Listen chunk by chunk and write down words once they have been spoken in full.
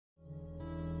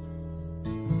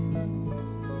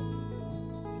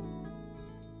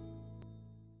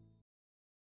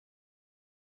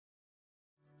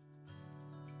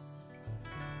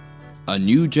A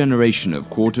new generation of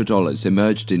quarter dollars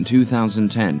emerged in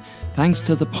 2010 thanks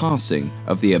to the passing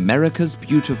of the America's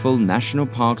Beautiful National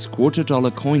Parks Quarter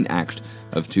Dollar Coin Act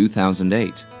of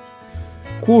 2008.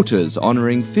 Quarters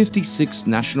honoring 56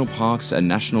 national parks and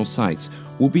national sites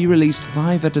will be released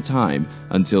 5 at a time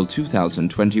until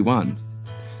 2021.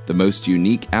 The most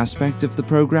unique aspect of the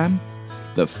program?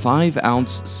 The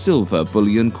 5-ounce silver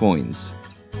bullion coins.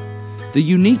 The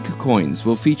unique coins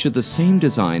will feature the same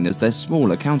design as their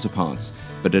smaller counterparts,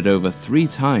 but at over 3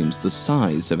 times the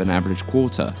size of an average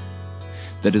quarter.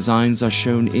 The designs are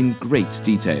shown in great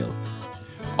detail.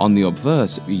 On the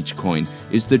obverse of each coin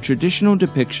is the traditional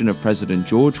depiction of President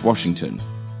George Washington.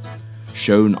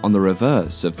 Shown on the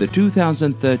reverse of the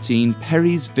 2013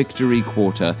 Perry's Victory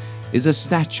Quarter is a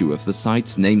statue of the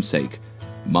site's namesake,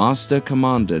 Master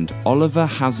Commandant Oliver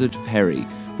Hazard Perry,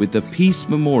 with the Peace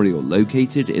Memorial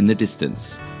located in the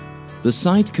distance. The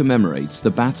site commemorates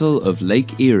the Battle of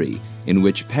Lake Erie, in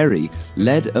which Perry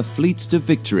led a fleet to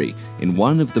victory in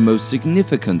one of the most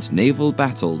significant naval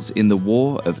battles in the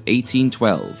War of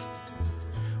 1812.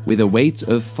 With a weight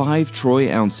of 5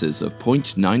 troy ounces of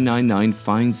 .999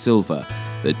 fine silver,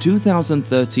 the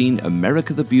 2013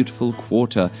 America the Beautiful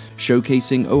Quarter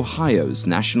showcasing Ohio's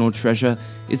national treasure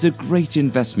is a great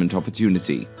investment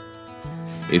opportunity.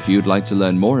 If you'd like to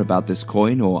learn more about this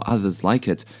coin or others like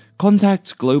it,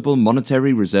 contact Global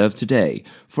Monetary Reserve today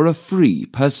for a free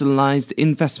personalized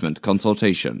investment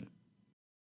consultation.